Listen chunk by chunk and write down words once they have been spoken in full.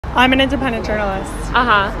I'm an independent journalist.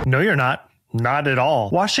 Uh-huh. No, you're not. Not at all.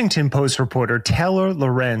 Washington Post reporter Taylor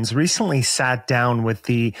Lorenz recently sat down with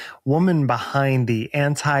the woman behind the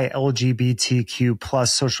anti-LGBTQ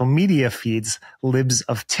plus social media feeds, Libs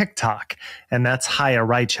of TikTok, and that's Chaya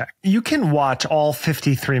Raichik. You can watch all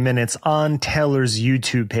 53 minutes on Taylor's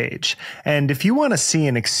YouTube page. And if you want to see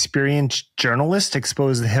an experienced journalist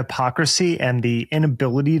expose the hypocrisy and the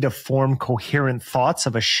inability to form coherent thoughts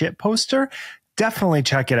of a shit poster, definitely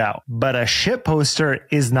check it out. But a shit poster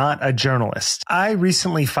is not a journalist. I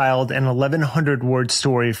recently filed an 1,100-word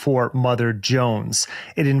story for Mother Jones.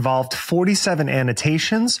 It involved 47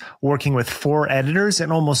 annotations, working with 4 editors,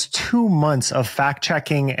 and almost 2 months of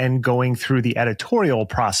fact-checking and going through the editorial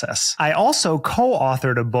process. I also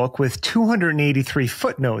co-authored a book with 283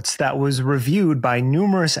 footnotes that was reviewed by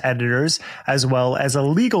numerous editors, as well as a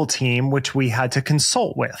legal team which we had to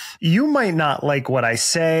consult with. You might not like what I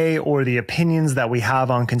say or the opinions that we have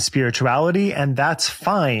on conspirituality, and that's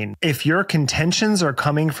fine. If your contentions are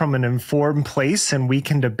coming from an informed place and we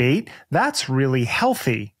can debate, that's really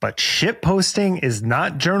healthy. But shit posting is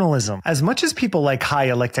not journalism. As much as people like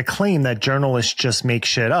Chaya like to claim that journalists just make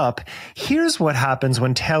shit up, here's what happens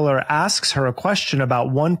when Taylor asks her a question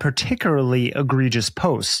about one particularly egregious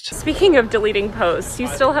post. Speaking of deleting posts, you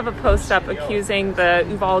still have a post up accusing the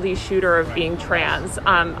Uvalde shooter of being trans.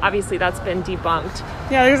 Obviously, that's been debunked.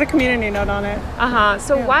 Yeah, there's a community note on it.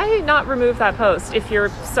 So why not remove that post if you're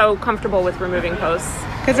so comfortable with removing posts?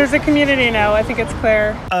 Because there's a community note. I think it's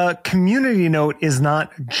clear. A community note is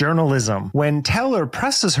not journalism. When Taylor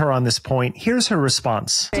presses her on this point, here's her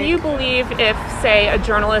response. Do you believe if, say, a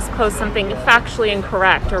journalist posts something factually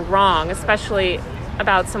incorrect or wrong, especially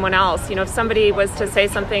about someone else, you know, if somebody was to say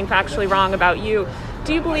something factually wrong about you,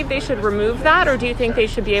 do you believe they should remove that, or do you think they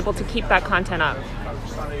should be able to keep that content up?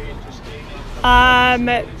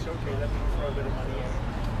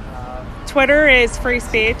 Twitter is free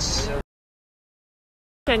speech.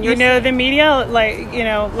 And you know, the media,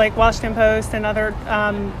 like Washington Post and other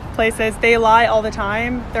places, they lie all the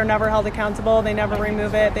time. They're never held accountable. They never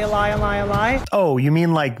remove it. They lie and lie and lie. Oh, you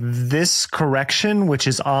mean like this correction, which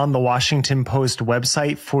is on the Washington Post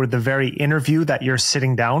website for the very interview that you're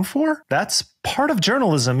sitting down for? That's part of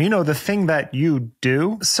journalism, you know, the thing that you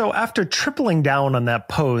do. So after tripling down on that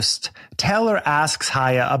post, Taylor asks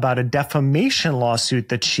Chaya about a defamation lawsuit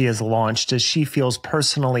that she has launched as she feels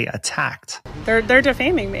personally attacked. They're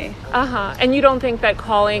defaming me. And you don't think that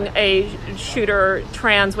calling a shooter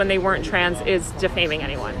trans when they weren't trans is defaming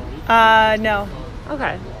anyone? No.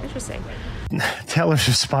 Okay, interesting. Taylor's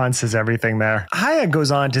response is everything there. Chaya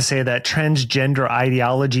goes on to say that transgender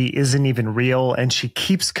ideology isn't even real, and she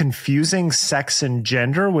keeps confusing sex and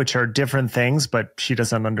gender, which are different things, but she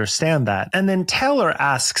doesn't understand that. And then Taylor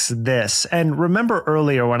asks this, and remember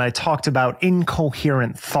earlier when I talked about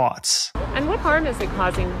incoherent thoughts. And what harm is it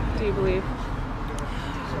causing, do you believe?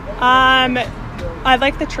 I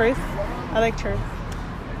like the truth. I like truth.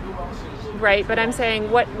 Right, but I'm saying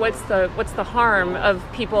what's the harm of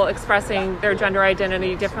people expressing their gender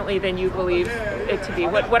identity differently than you believe it to be?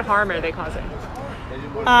 What harm are they causing?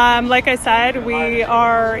 Like I said, we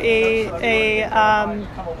are a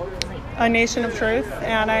nation of truth,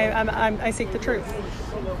 and I seek the truth.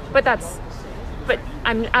 But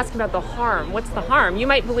I'm asking about the harm. What's the harm? You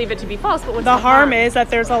might believe it to be false, but what's the harm? The harm is that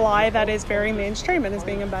there's a lie that is very mainstream and is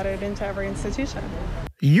being embedded into every institution.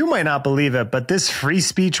 You might not believe it, but this free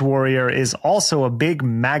speech warrior is also a big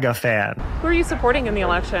MAGA fan. Who are you supporting in the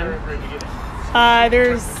election?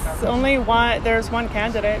 There's one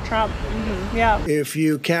candidate, Trump. Mm-hmm. Yeah. If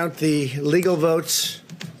you count the legal votes,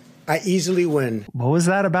 I easily win. What was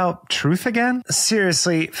that about truth again?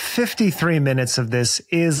 Seriously, 53 minutes of this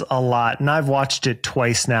is a lot, and I've watched it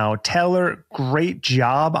twice now. Taylor, great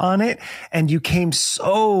job on it, and you came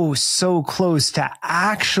so close to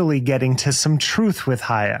actually getting to some truth with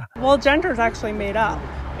Chaya. Well, gender's actually made up.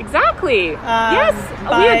 Exactly. Yes,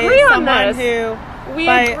 we agree on this. We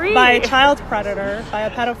agree. By a child predator, by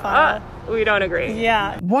a pedophile. We don't agree.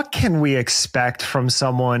 Yeah. What can we expect from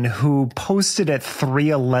someone who posted at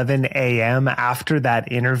 3:11 a.m. after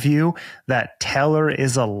that interview that Taylor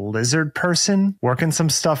is a lizard person? Working some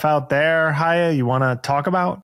stuff out there, Chaya, you want to talk about?